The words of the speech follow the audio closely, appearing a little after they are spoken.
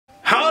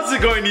How's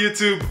it going,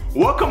 YouTube?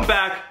 Welcome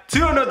back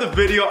to another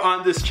video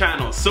on this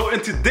channel. So in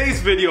today's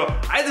video,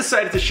 I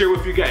decided to share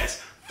with you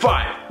guys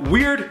 5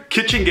 weird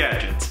kitchen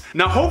gadgets.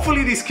 Now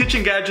hopefully these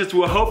kitchen gadgets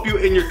will help you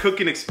in your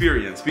cooking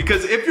experience,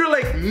 because if you're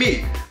like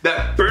me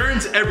that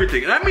burns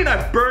everything, and I mean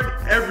I burn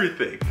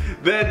everything,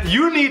 then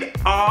you need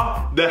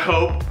all the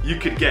help you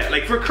could get.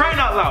 Like, for crying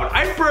out loud,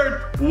 I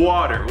burn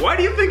water. Why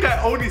do you think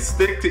I only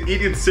stick to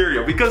eating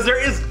cereal? Because there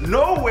is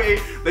no way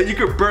that you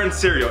could burn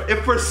cereal.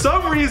 If for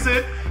some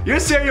reason your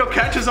cereal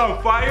catches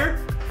on fire,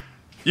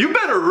 you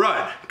better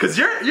run, because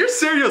your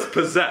cereal's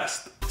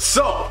possessed.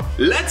 So,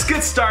 let's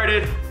get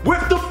started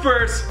with the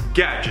first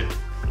gadget.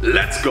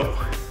 Let's go.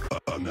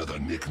 Another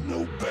Nick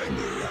no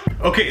banger.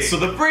 Okay, so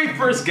the very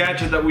first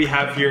gadget that we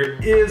have here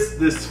is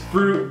this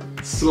fruit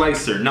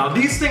slicer. Now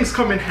these things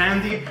come in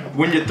handy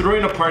when you're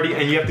throwing a party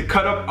and you have to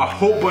cut up a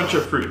whole bunch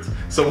of fruits.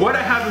 So what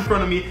I have in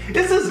front of me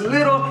is this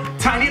little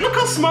tiny, look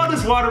how small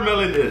this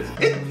watermelon is.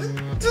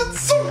 It's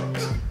so...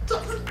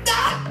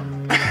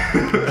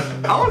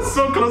 I was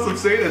so close to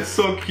saying it's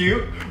so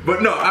cute,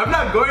 but no, I'm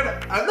not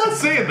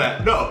saying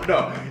that. No,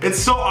 it's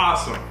so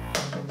awesome.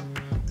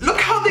 Look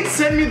how they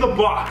send me the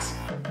box.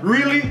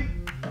 Really?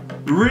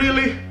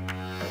 Really?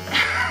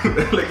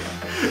 Like,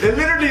 it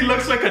literally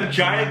looks like a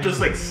giant just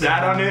like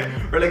sat on it,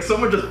 or like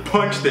someone just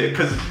punched it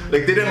because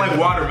like they didn't like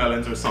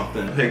watermelons or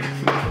something. Like,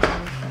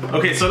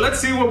 okay, so let's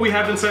see what we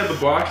have inside the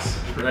box,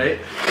 right?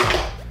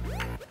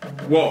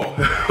 Whoa,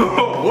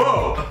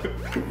 whoa,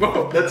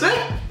 whoa, that's it?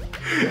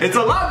 It's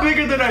a lot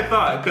bigger than I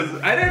thought,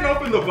 because I didn't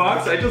open the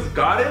box, I just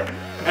got it.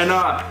 And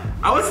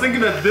I was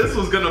thinking that this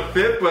was gonna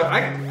fit, but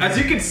as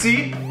you can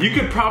see, you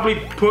could probably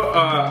put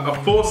a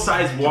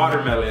full-size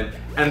watermelon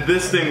and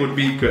this thing would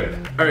be good.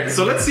 Alright,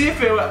 so let's see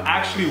if it will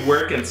actually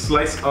work and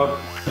slice up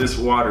this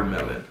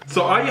watermelon.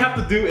 So all you have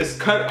to do is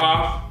cut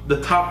off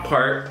the top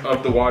part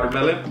of the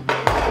watermelon.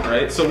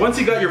 Alright, so once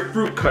you got your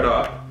fruit cut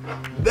off,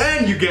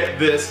 then you get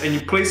this and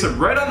you place it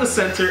right on the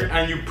center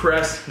and you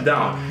press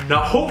down.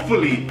 Now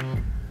hopefully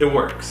it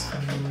works.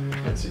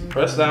 Let's see,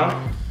 press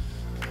down.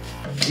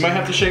 You might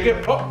have to shake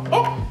it. Oh,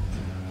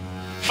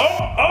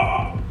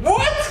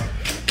 what?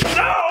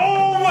 No,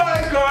 oh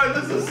my God,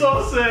 this is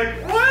so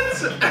sick. What?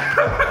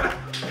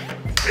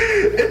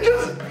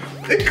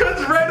 it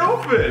cuts right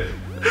open.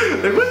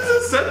 Like, what is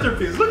this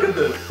centerpiece? Look at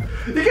this.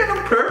 You get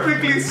a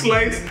perfectly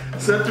sliced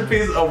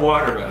centerpiece of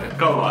watermelon.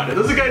 Come on, it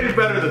doesn't get any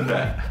better than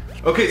that.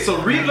 Okay, so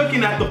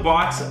re-looking at the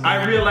box,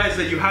 I realized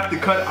that you have to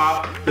cut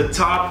off the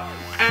top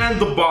and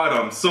the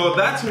bottom. So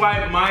that's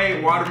why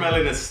my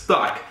watermelon is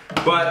stuck.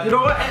 But you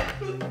know what?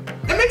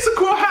 It makes a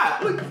cool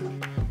hat. Look.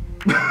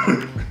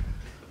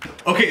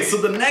 Okay, so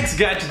the next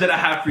gadget that I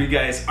have for you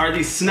guys are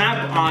these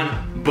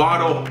snap-on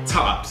bottle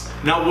tops.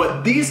 Now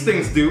what these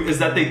things do is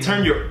that they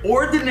turn your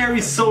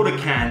ordinary soda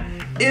can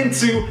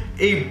into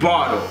a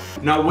bottle.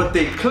 Now what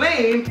they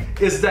claim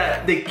is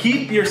that they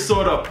keep your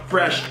soda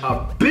fresh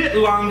a bit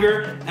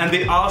longer, and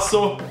they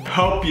also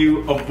help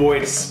you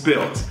avoid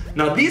spills.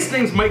 Now these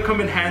things might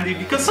come in handy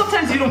because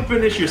sometimes you don't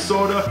finish your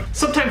soda,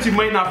 sometimes you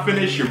might not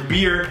finish your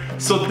beer,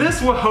 so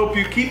this will help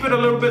you keep it a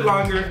little bit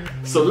longer.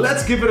 So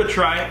let's give it a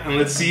try and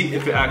let's see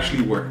if it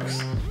actually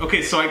works.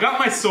 Okay, so I got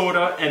my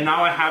soda and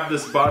now I have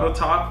this bottle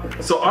top.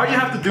 So all you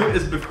have to do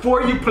is,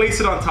 before you place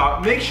it on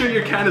top, make sure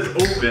your can is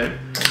open,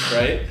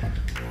 right?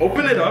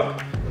 Open it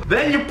up,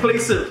 then you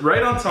place it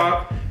right on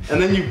top,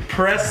 and then you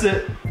press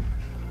it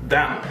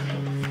down.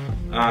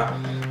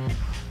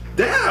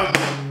 Damn!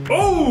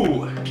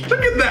 Oh!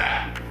 Look at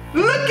that!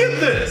 Look at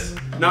this!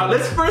 Now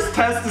let's first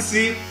test to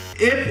see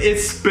if it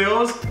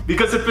spills,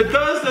 because if it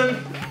does, then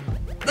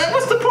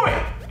what's the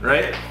point,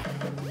 right?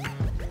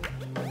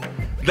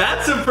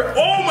 That's impressive.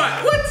 Oh my,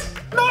 what?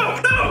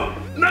 No!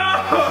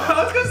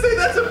 I was gonna say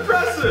that's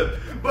impressive,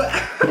 but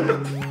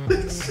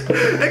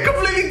it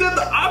completely did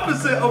the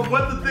opposite of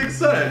what the thing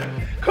said.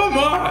 Come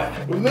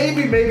on! Well,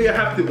 maybe I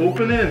have to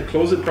open it and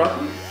close it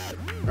properly.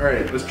 All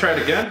right, let's try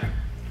it again.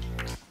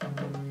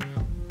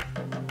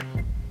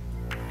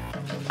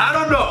 I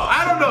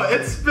don't know,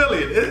 it's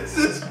spilling. It's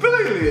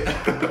spilling.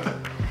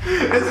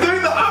 It's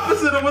doing the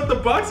opposite of what the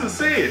box is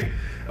saying.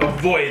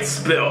 Avoid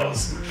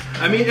spills.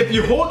 I mean, if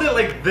you hold it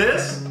like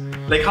this,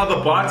 like how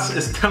the box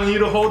is telling you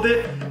to hold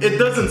it, it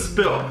doesn't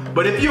spill.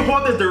 But if you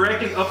hold it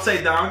directly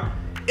upside down,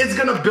 it's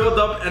gonna build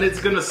up and it's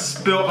gonna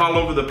spill all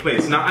over the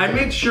place. Now I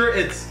made sure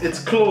it's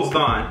closed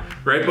on,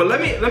 right? But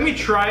let me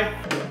try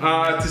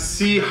to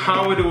see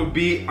how it would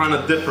be on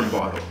a different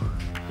bottle.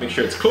 Make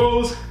sure it's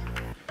closed.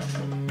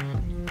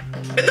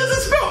 It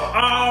doesn't spill!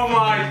 Oh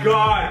my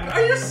God!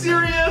 Are you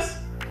serious?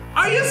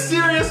 Are you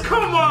serious?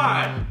 Come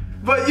on!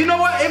 But you know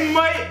what?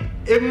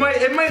 It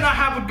might not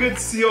have a good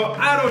seal.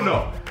 I don't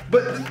know.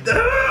 But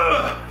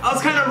I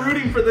was kind of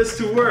rooting for this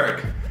to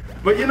work.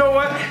 But you know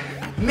what?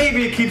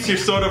 Maybe it keeps your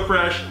soda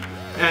fresh,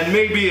 and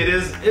maybe it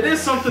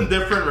is something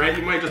different, right?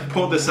 You might just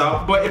pull this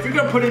out. But if you're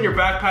gonna put it in your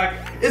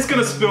backpack, it's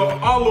gonna spill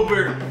all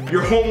over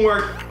your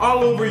homework,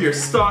 all over your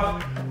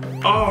stuff.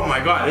 Oh my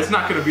God, it's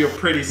not gonna be a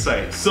pretty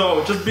sight.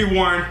 So just be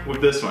warned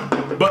with this one.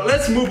 But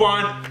let's move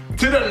on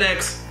to the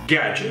next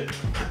gadget.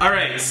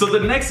 Alright, so the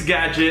next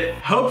gadget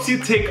helps you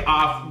take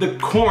off the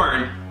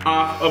corn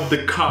off of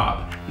the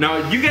cob. Now,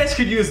 you guys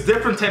could use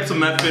different types of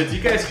methods.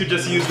 You guys could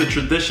just use the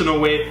traditional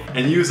way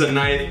and use a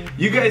knife.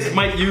 You guys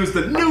might use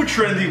the new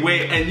trendy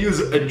way and use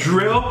a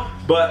drill,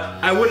 but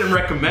I wouldn't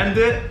recommend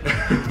it.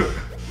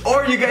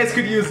 Or you guys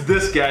could use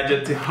this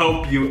gadget to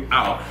help you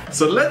out.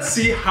 So let's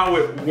see how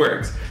it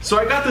works. So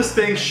I got this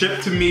thing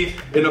shipped to me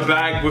in a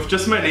bag with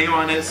just my name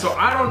on it. So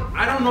I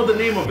don't know the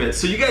name of it.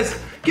 So you guys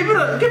give it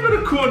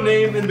a cool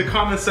name in the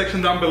comment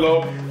section down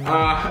below.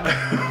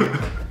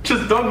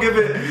 Just don't give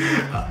it,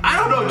 I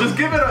don't know, just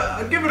give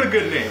it a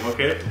good name,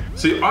 okay?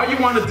 So all you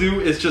want to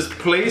do is just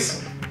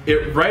place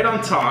it right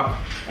on top,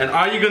 and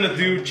all you're gonna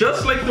do,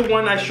 just like the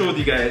one I showed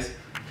you guys,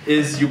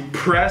 is you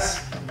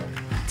press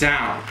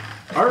down.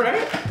 All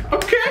right,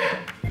 okay,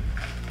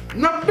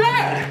 not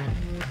bad.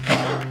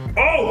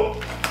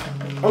 Oh,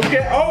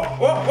 okay, oh,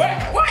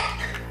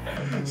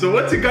 what? So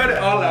once you got it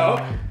all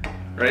out,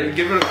 right, you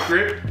give it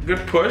a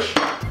good push.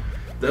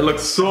 That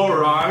looks so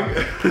wrong.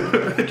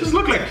 It just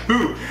looked like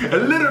poo.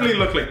 It literally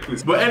looked like poo.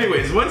 But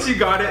anyways, once you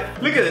got it,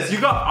 look at this.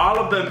 You got all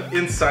of them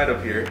inside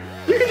of here.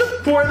 You can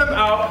just pour them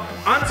out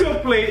onto a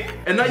plate,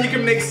 and now you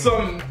can make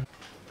some,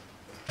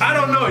 I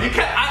don't know.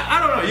 I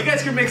don't know. You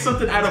guys can make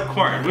something out of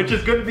corn, which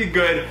is gonna be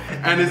good,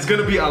 and it's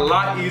gonna be a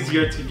lot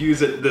easier to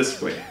use it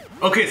this way.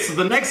 Okay, so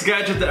the next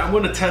gadget that I'm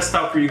gonna test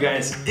out for you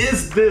guys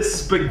is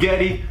this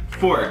spaghetti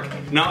fork.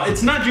 Now,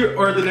 it's not your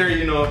ordinary,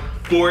 you know,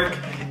 fork.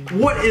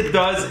 What it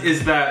does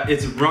is that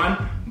it's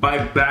run by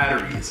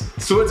batteries.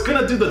 So it's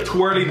gonna do the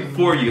twirling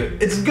for you.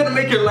 It's gonna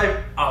make your life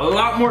a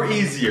lot more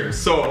easier.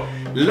 So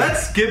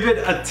let's give it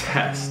a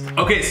test.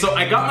 Okay, so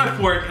I got my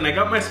fork and I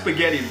got my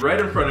spaghetti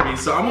right in front of me.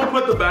 So I'm gonna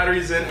put the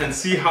batteries in and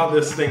see how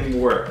this thing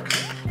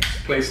works.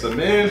 Place them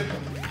in.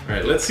 All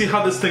right, let's see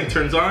how this thing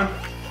turns on.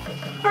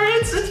 All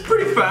right, it's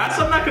pretty fast,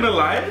 I'm not gonna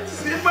lie.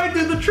 It might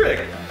do the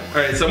trick.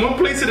 All right, so I'm gonna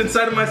place it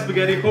inside of my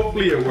spaghetti.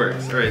 Hopefully it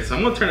works. All right, so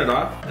I'm gonna turn it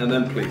off and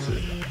then place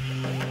it.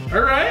 All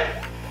right,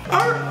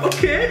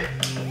 okay.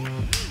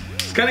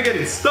 It's kind of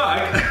getting stuck.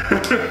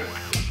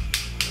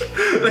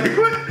 Like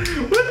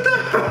what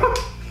the hell?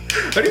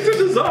 How do you turn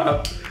this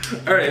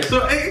off? All right,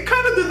 so it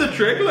kind of did the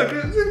trick. Look,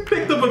 it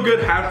picked up a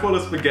good handful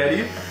of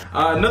spaghetti.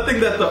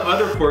 Nothing that the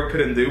other fork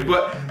couldn't do,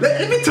 but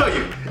let me tell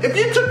you, if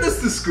you took this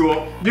to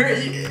school,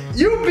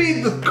 you'll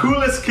be the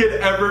coolest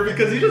kid ever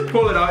because you just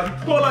pull it out,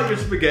 you pull out your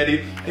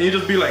spaghetti, and you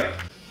just be like,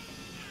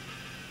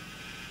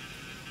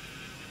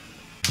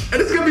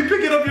 and it's gonna be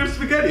picking up your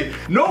spaghetti.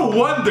 No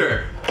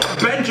wonder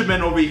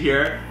Benjamin over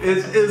here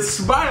is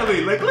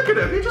smiling. Like, look at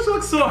him, he just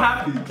looks so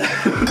happy.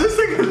 This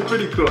thing is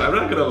pretty cool, I'm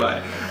not gonna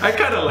lie. I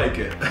kinda like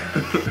it.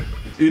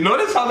 You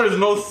notice how there's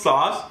no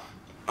sauce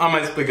on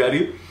my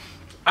spaghetti?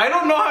 I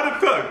don't know how to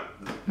cook.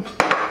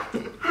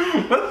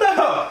 What the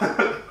hell?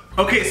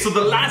 Okay, so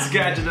the last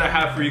gadget that I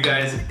have for you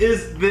guys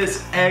is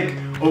this egg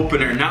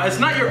opener. Now, it's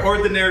not your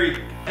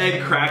ordinary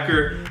egg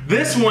cracker.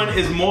 This one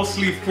is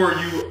mostly for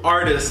you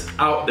artists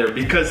out there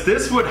because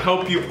this would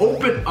help you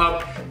open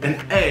up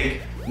an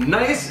egg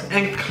nice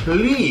and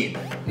clean.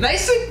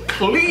 Nice and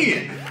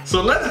clean.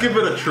 So let's give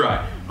it a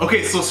try.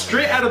 Okay, so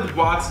straight out of the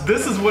box,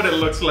 this is what it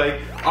looks like.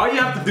 All you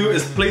have to do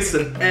is place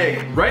an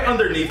egg right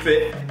underneath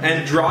it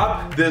and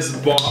drop this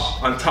ball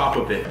on top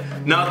of it.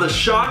 Now the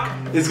shock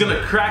is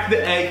gonna crack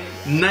the egg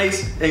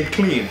nice and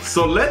clean.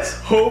 So let's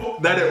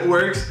hope that it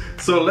works.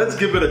 So let's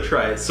give it a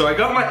try. So I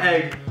got my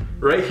egg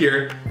right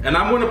here and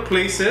I'm gonna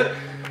place it,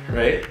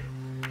 right?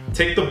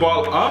 Take the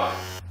ball up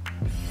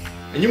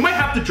and you might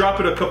have to drop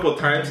it a couple of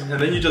times and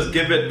then you just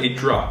give it a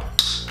drop.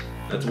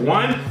 That's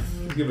one.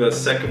 Give it a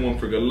second one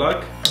for good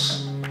luck.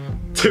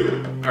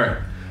 Two. All right.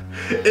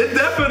 It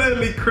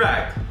definitely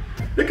cracked.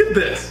 Look at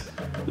this.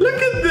 Look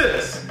at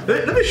this.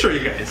 Let me show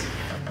you guys.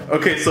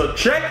 Okay, so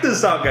check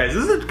this out, guys.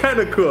 This is kind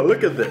of cool.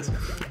 Look at this.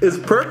 It's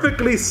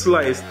perfectly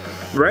sliced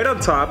right on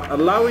top,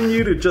 allowing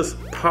you to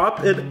just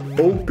pop it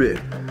open.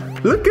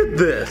 Look at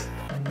this.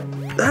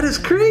 That is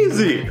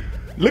crazy.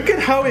 Look at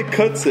how it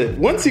cuts it.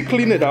 Once you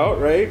clean it out,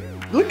 right?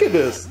 Look at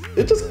this.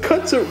 It just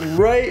cuts it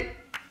right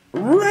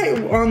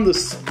on the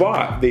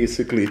spot,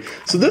 basically.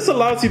 So this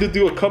allows you to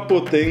do a couple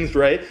of things,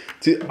 right?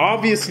 To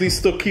obviously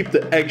still keep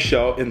the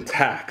eggshell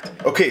intact.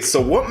 Okay, so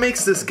what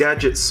makes this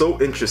gadget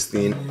so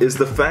interesting is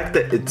the fact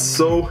that it's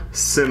so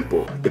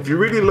simple. If you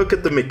really look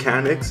at the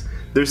mechanics,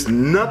 there's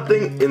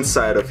nothing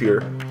inside of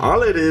here.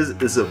 All it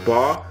is a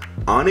ball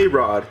on a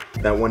rod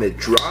that when it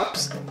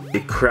drops,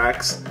 it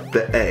cracks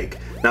the egg.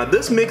 Now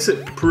this makes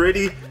it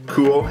pretty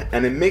cool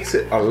and it makes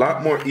it a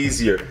lot more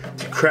easier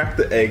to crack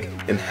the egg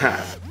in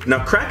half.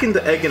 Now cracking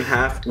the egg in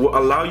half will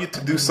allow you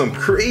to do some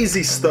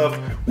crazy stuff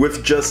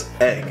with just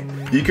egg.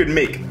 You could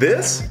make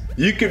this,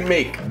 you could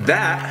make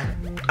that.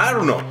 I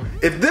don't know.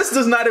 If this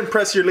does not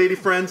impress your lady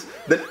friends,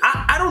 then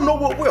I don't know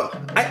what will.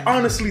 I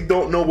honestly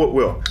don't know what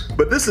will.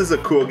 But this is a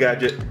cool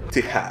gadget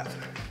to have.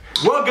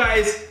 Well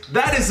guys,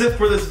 that is it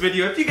for this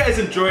video. If you guys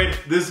enjoyed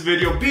this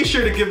video, be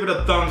sure to give it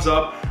a thumbs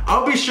up.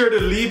 I'll be sure to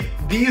leave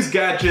these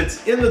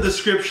gadgets in the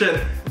description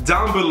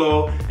down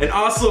below, and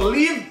also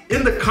leave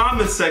in the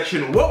comment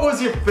section what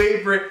was your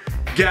favorite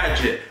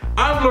gadget.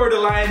 I'm Lord of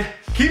the Lion,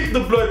 keep the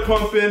blood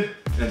pumping,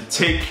 and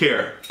take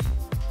care.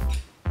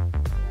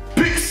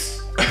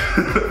 Peace!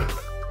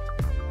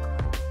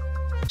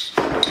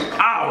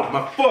 Ow,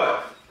 my foot!